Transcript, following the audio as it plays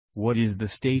What is the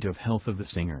state of health of the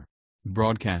singer?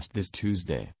 Broadcast this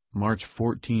Tuesday, March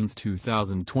 14,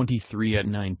 2023 at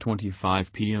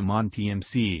 9:25 p.m. on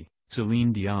TMC.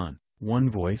 Celine Dion, One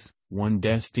Voice, One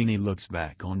Destiny looks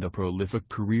back on the prolific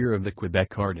career of the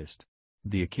Quebec artist.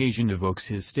 The occasion evokes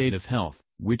his state of health,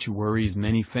 which worries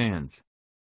many fans.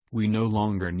 We no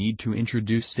longer need to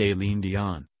introduce Celine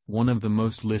Dion, one of the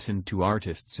most listened to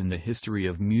artists in the history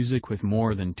of music with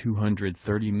more than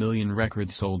 230 million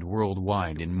records sold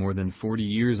worldwide in more than 40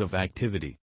 years of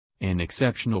activity. An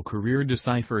exceptional career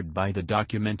deciphered by the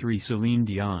documentary Celine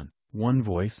Dion, One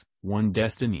Voice, One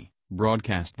Destiny,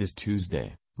 broadcast this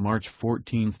Tuesday, March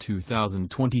 14,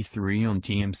 2023 on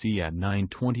TMC at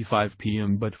 9:25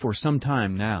 p.m. But for some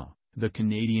time now, the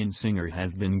Canadian singer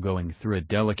has been going through a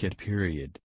delicate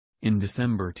period. In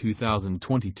December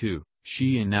 2022,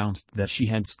 she announced that she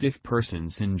had stiff person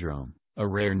syndrome, a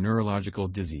rare neurological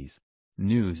disease.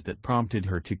 News that prompted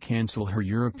her to cancel her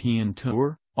European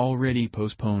tour, already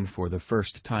postponed for the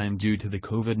first time due to the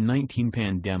COVID-19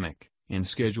 pandemic, and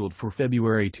scheduled for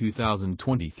February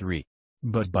 2023.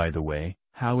 But by the way,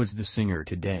 how is the singer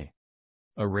today?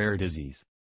 A rare disease.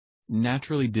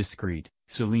 Naturally discreet,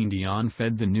 Celine Dion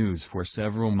fed the news for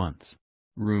several months.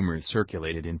 Rumors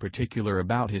circulated in particular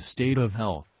about his state of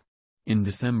health. In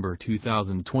December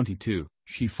 2022,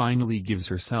 she finally gives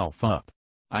herself up.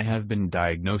 I have been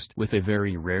diagnosed with a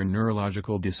very rare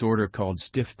neurological disorder called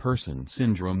stiff person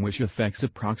syndrome, which affects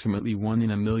approximately 1 in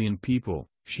a million people,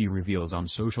 she reveals on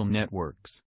social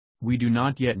networks. We do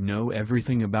not yet know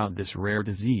everything about this rare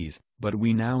disease, but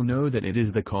we now know that it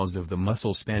is the cause of the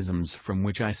muscle spasms from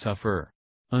which I suffer.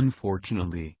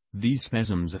 Unfortunately, these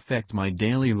spasms affect my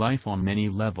daily life on many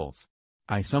levels.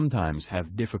 I sometimes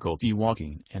have difficulty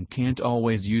walking and can't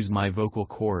always use my vocal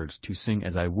cords to sing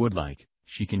as I would like,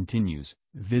 she continues,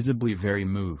 visibly very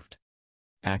moved.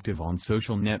 Active on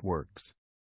social networks.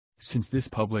 Since this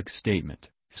public statement,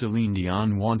 Celine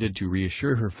Dion wanted to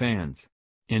reassure her fans.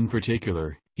 In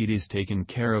particular, it is taken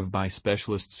care of by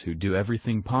specialists who do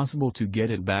everything possible to get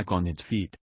it back on its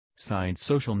feet. Side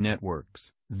social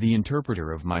networks, the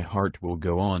interpreter of My Heart Will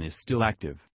Go On is still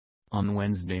active. On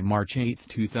Wednesday, March 8,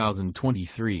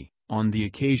 2023, on the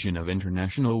occasion of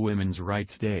International Women's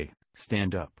Rights Day,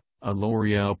 Stand Up, a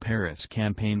L'Oréal Paris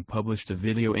campaign published a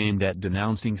video aimed at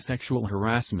denouncing sexual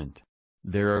harassment.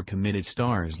 There are committed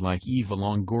stars like Eva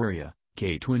Longoria,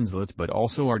 Kate Winslet, but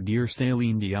also our dear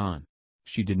Celine Dion.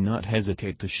 She did not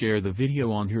hesitate to share the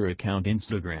video on her account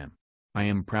Instagram. I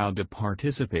am proud to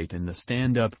participate in the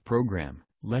Stand Up program.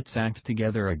 Let's act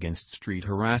together against street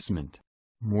harassment.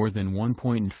 More than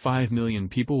 1.5 million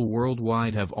people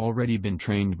worldwide have already been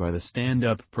trained by the Stand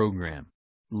Up program.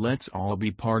 Let's all be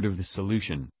part of the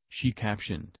solution, she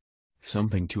captioned.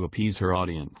 Something to appease her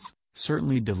audience,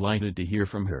 certainly delighted to hear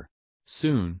from her.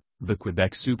 Soon, the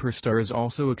Quebec superstar is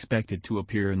also expected to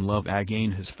appear in Love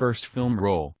Again, his first film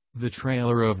role, the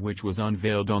trailer of which was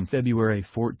unveiled on February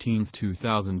 14,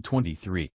 2023.